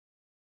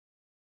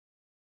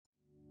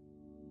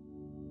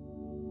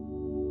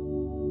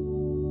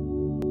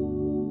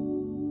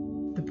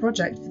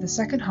project for the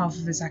second half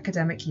of his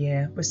academic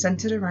year was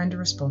centred around a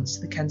response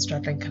to the Ken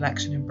Stradling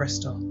Collection in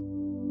Bristol.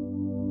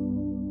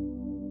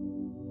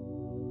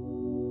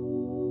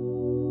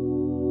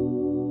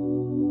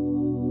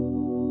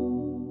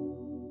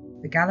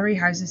 The gallery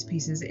houses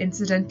pieces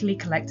incidentally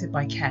collected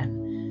by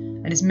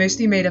Ken and is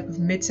mostly made up of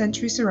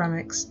mid-century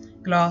ceramics,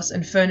 glass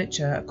and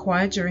furniture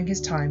acquired during his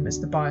time as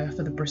the buyer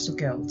for the Bristol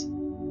Guild.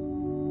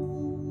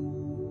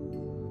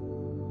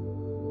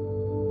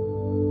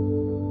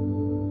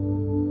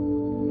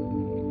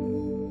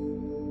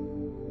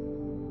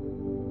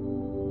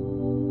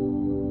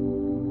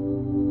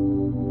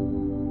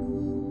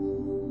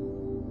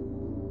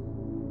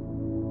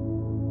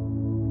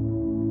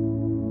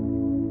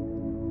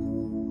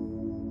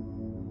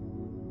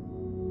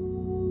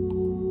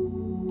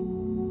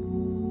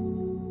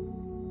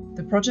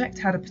 The project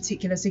had a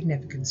particular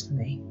significance for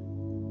me.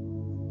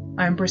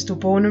 I am Bristol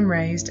born and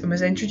raised and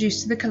was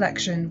introduced to the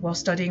collection while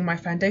studying my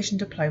foundation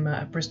diploma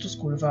at Bristol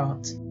School of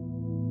Art.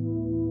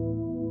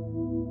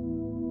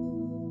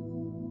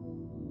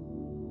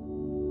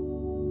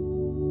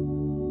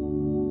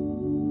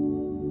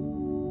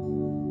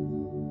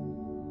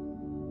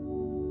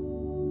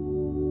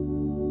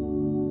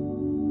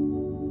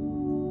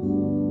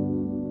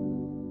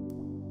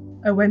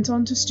 I went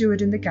on to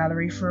steward in the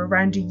gallery for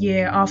around a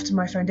year after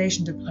my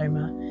foundation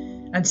diploma,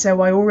 and so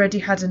I already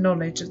had a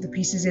knowledge of the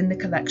pieces in the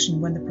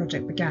collection when the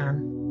project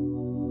began.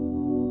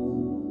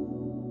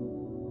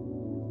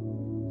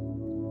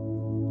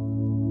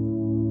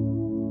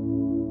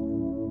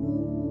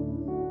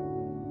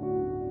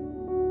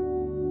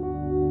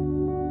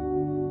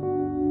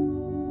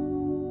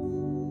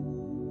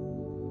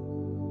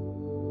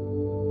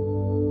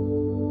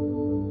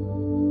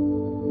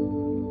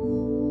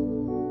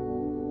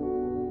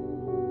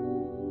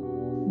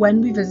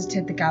 When we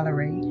visited the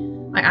gallery,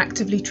 I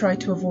actively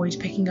tried to avoid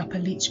picking up a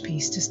Leach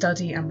piece to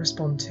study and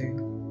respond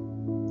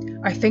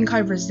to. I think I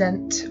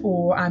resent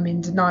or am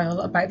in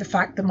denial about the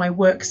fact that my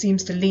work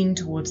seems to lean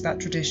towards that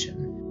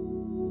tradition.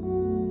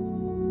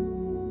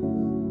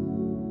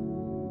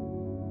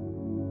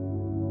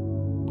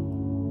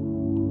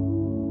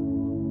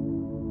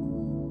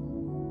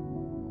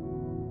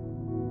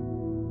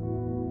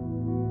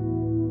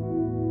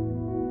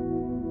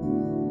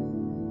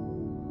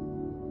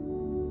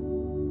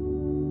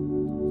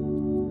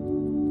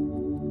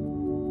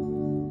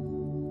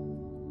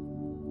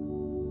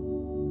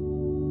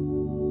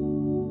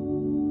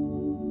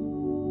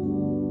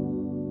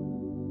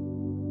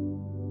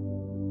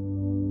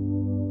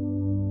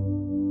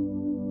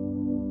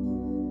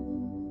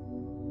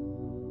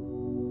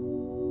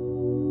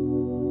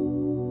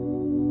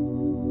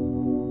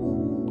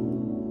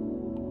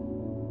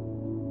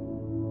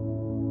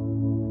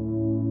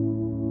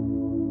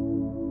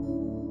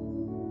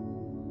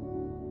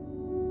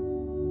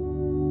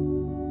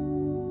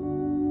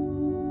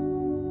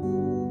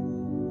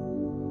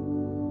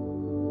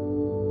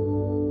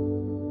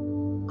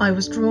 I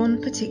was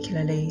drawn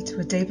particularly to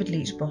a David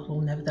Leach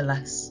bottle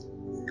nevertheless,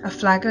 a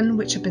flagon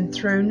which had been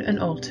thrown and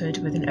altered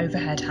with an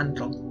overhead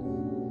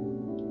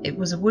handle. It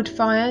was a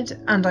wood-fired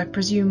and I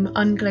presume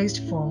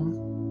unglazed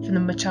form from the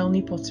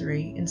Machelney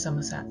pottery in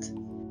Somerset.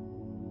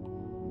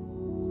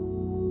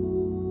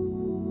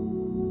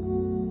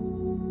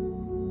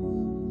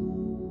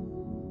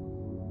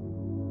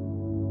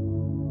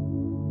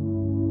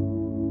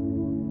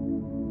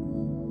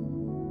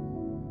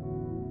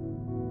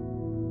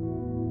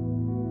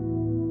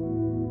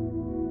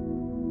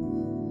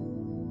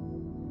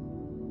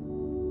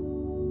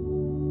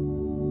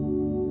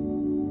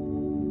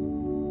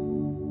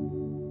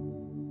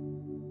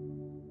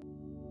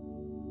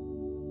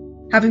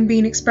 Having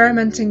been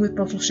experimenting with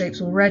bottle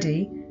shapes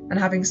already, and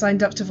having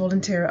signed up to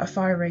volunteer at a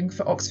firing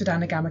for Oxford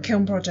Anagama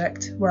Kiln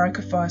Project, where I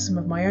could fire some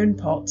of my own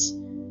pots,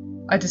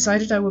 I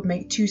decided I would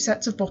make 2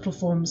 sets of bottle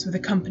forms with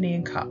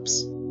accompanying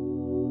cups.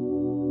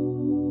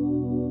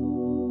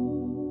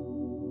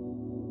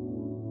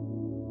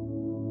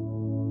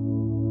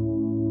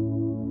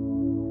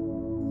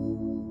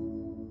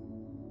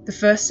 The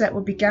first set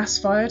would be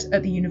gas-fired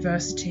at the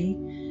university,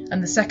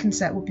 and the second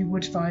set would be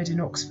wood-fired in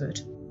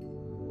Oxford.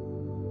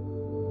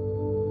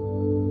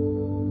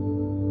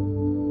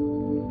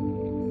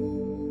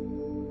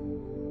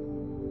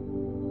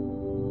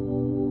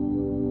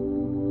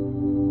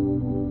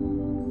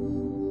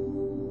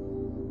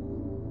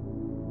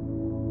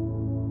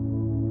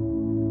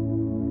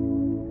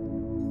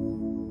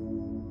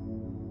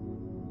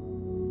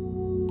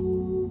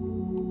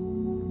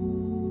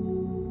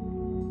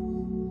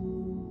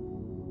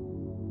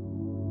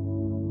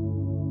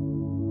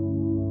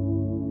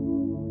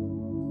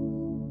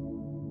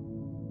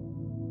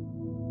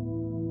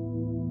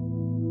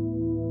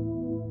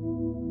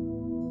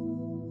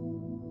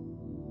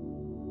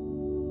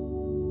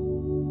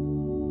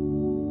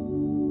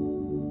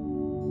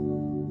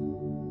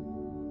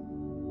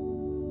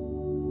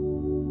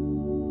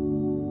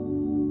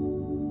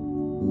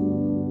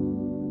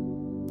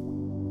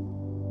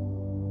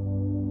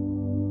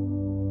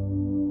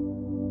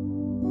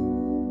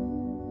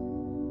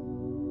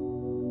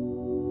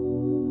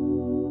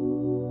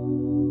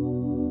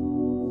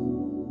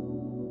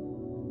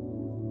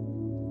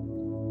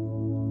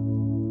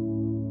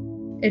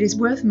 It is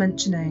worth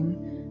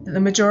mentioning that the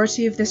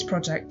majority of this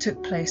project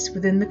took place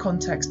within the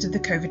context of the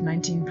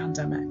COVID-19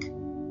 pandemic.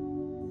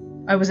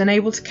 I was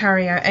unable to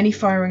carry out any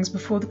firings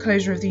before the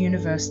closure of the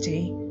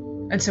university,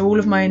 and so all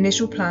of my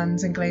initial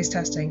plans and glaze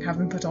testing have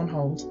been put on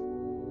hold.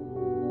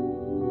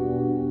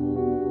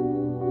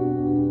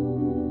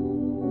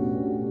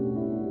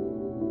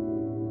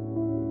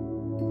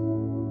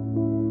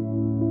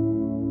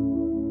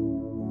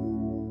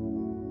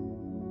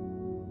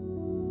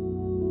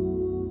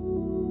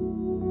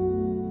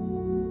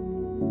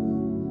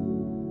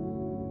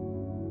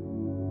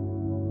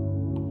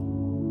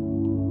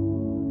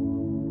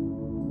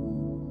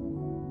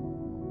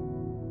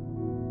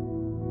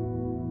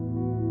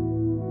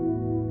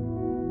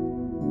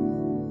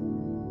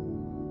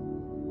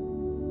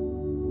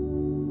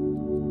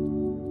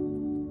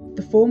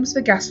 The forms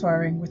for gas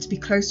firing were to be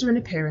closer in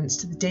appearance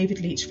to the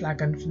David Leach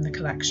flagon from the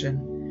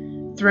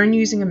collection, thrown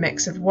using a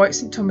mix of white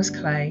St Thomas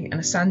clay and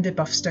a sanded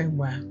buff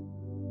stoneware.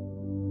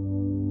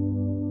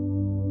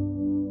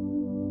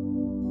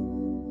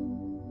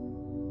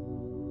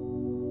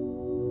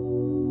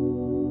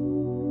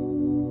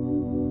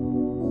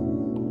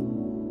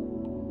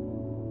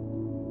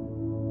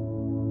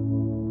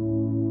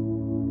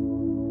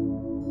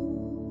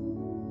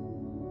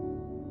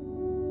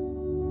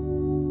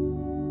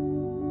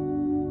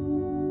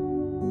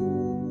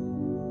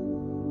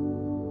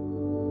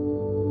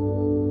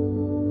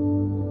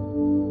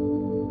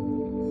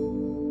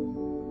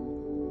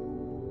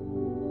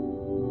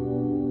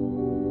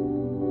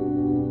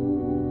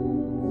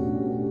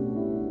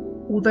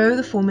 Although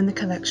the form in the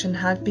collection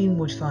had been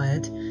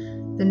wood-fired,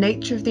 the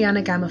nature of the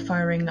anagamma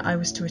firing I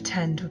was to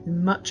attend would be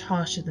much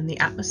harsher than the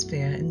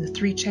atmosphere in the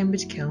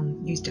 3-chambered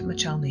kiln used at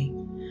Machelney.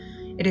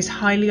 It is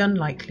highly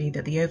unlikely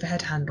that the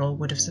overhead handle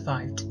would have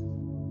survived.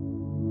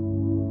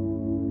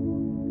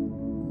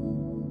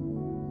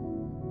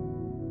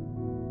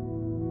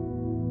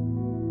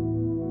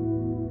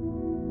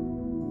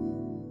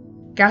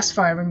 Gas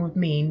firing would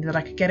mean that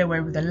I could get away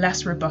with a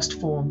less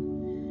robust form.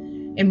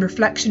 In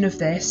reflection of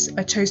this,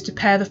 I chose to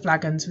pair the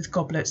flagons with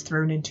goblets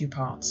thrown in 2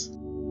 parts.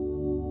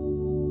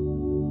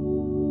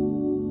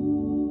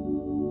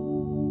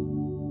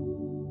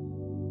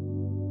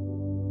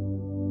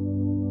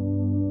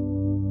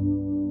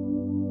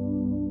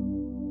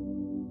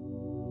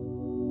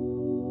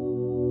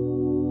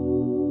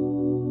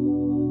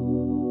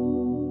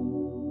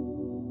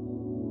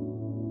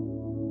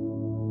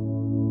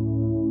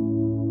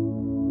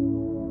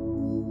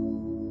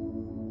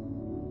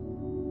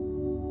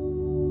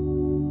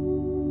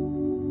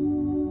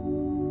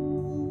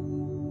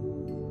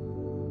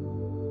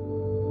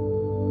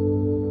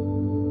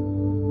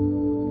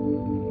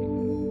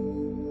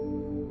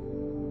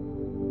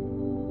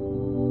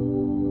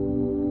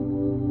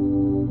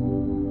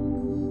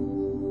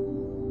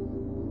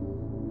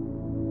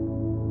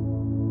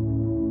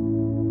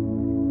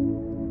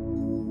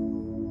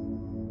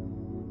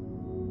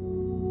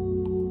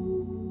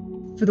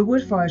 For the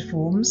wood-fired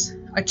forms,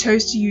 I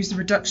chose to use the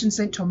reduction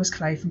St Thomas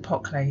clay from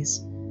pot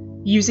clays,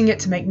 using it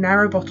to make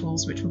narrow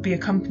bottles which would be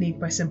accompanied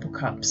by simple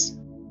cups.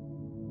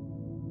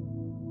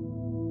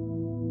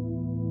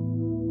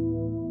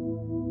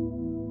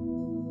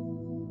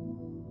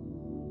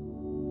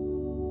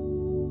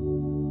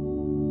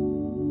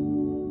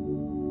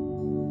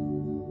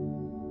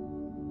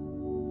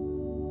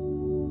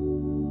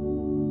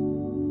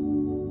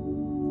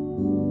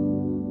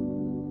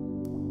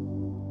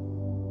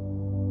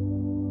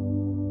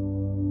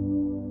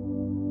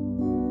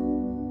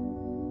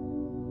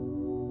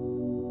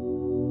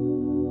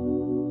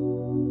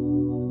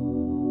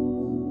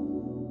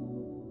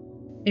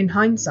 In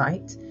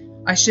hindsight,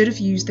 I should have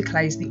used the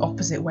clays the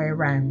opposite way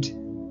around.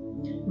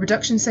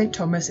 Reduction St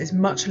Thomas is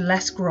much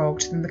less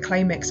grogged than the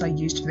clay mix I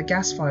used for the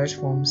gas-fired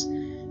forms,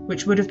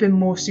 which would have been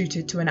more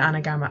suited to an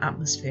anagamma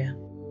atmosphere.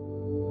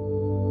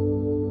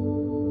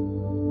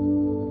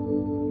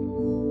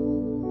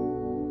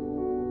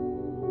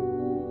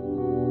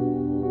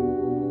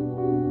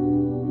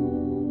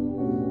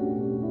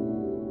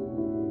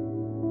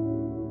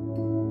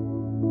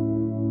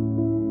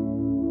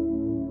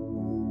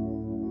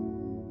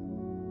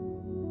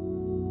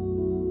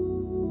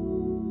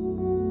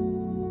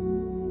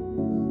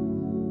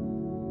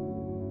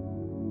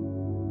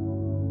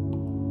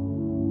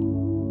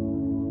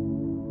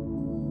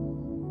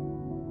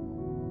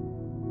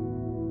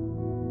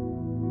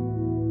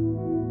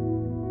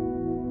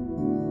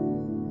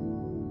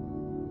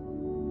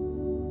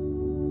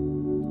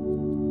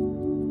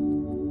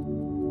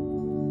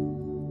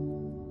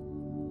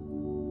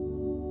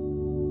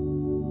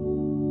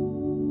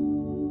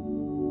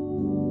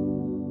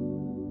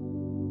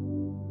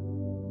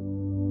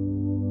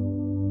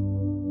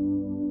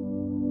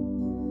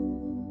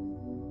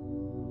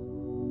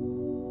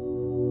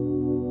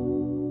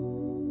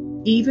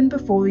 Even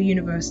before the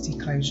university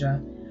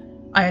closure,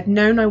 I had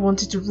known I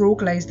wanted to raw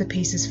glaze the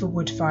pieces for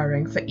wood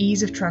firing for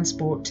ease of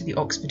transport to the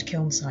Oxford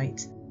kiln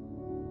site.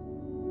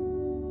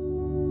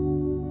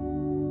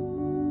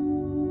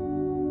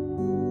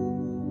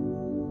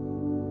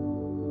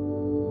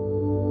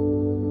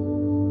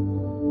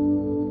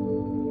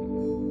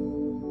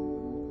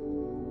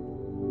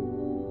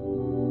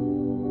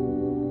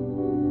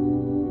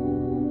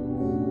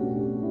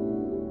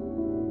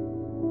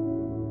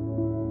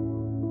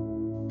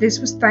 This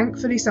was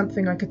thankfully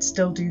something I could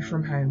still do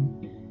from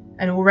home,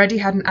 and already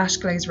had an ash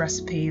glaze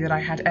recipe that I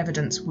had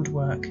evidence would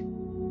work.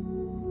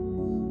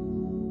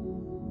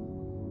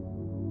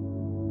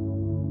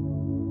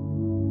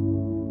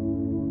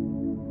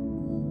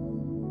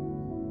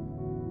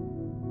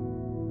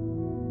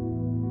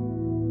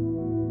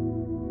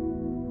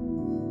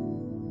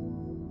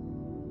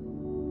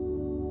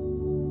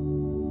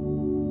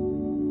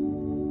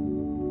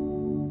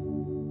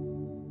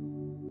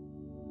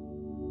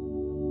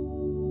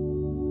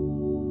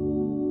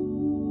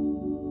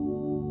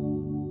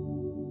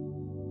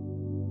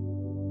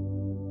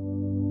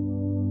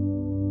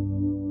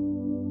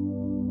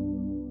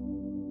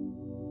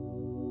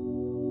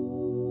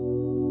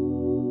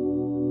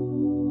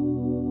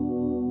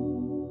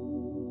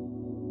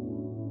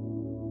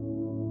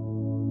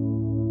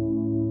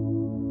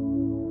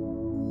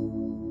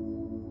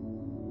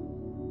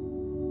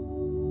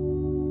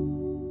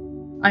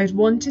 I had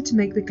wanted to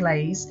make the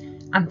glaze,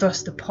 and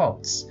thus the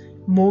pots,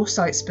 more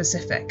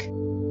site-specific.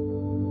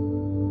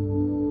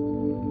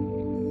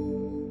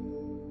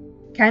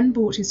 Ken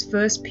bought his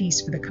first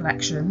piece for the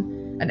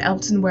collection, an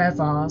Eltonware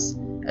vase,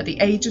 at the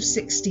age of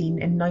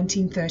 16 in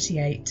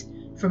 1938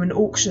 from an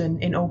auction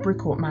in Oldbury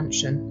Court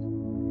Mansion.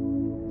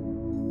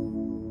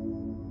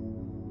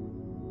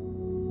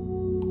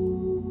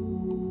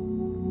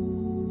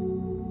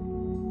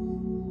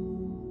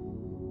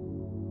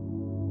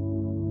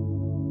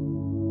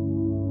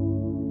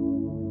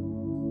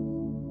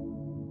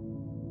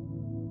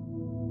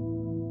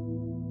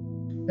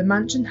 The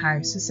mansion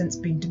house has since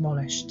been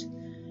demolished,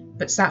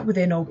 but sat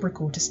within Oldbury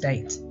Court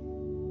Estate,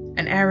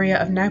 an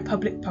area of now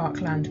public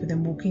parkland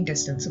within walking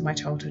distance of my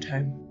childhood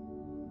home.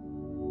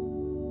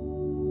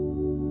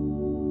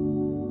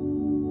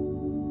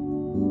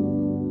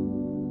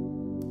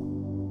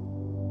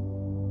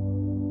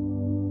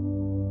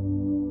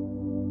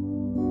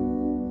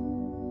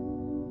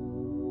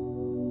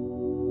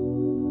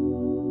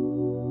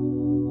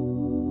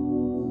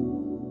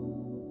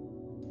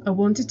 I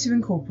wanted to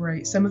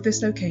incorporate some of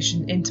this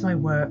location into my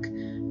work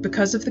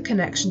because of the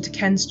connection to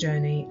Ken's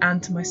journey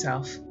and to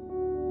myself.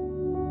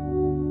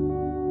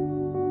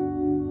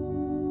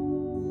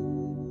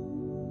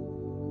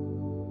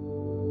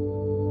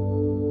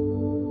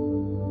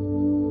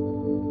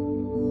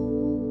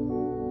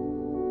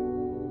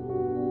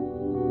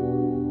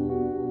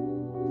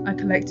 I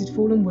collected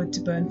fallen wood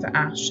to burn for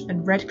ash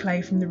and red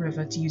clay from the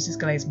river to use as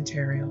glaze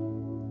material.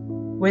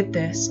 With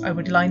this, I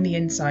would line the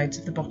insides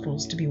of the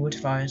bottles to be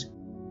wood-fired.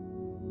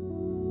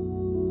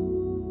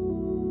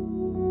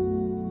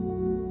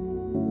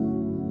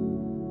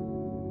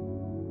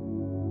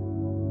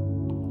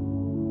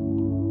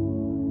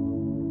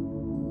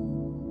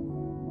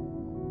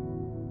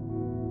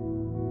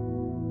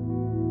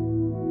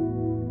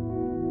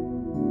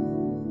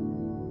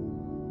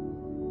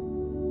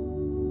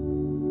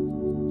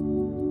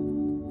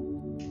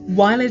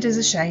 While it is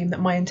a shame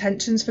that my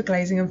intentions for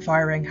glazing and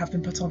firing have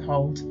been put on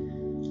hold,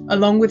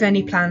 along with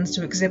any plans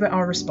to exhibit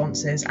our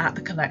responses at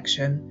the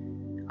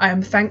collection, I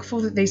am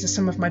thankful that these are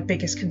some of my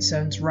biggest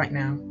concerns right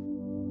now.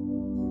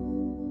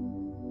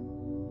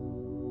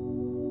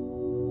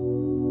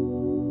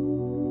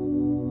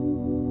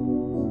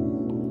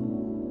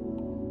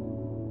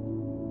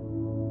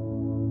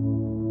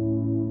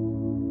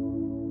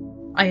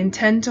 I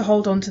intend to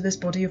hold on to this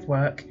body of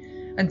work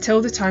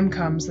until the time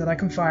comes that I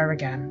can fire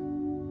again,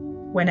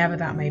 whenever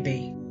that may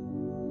be.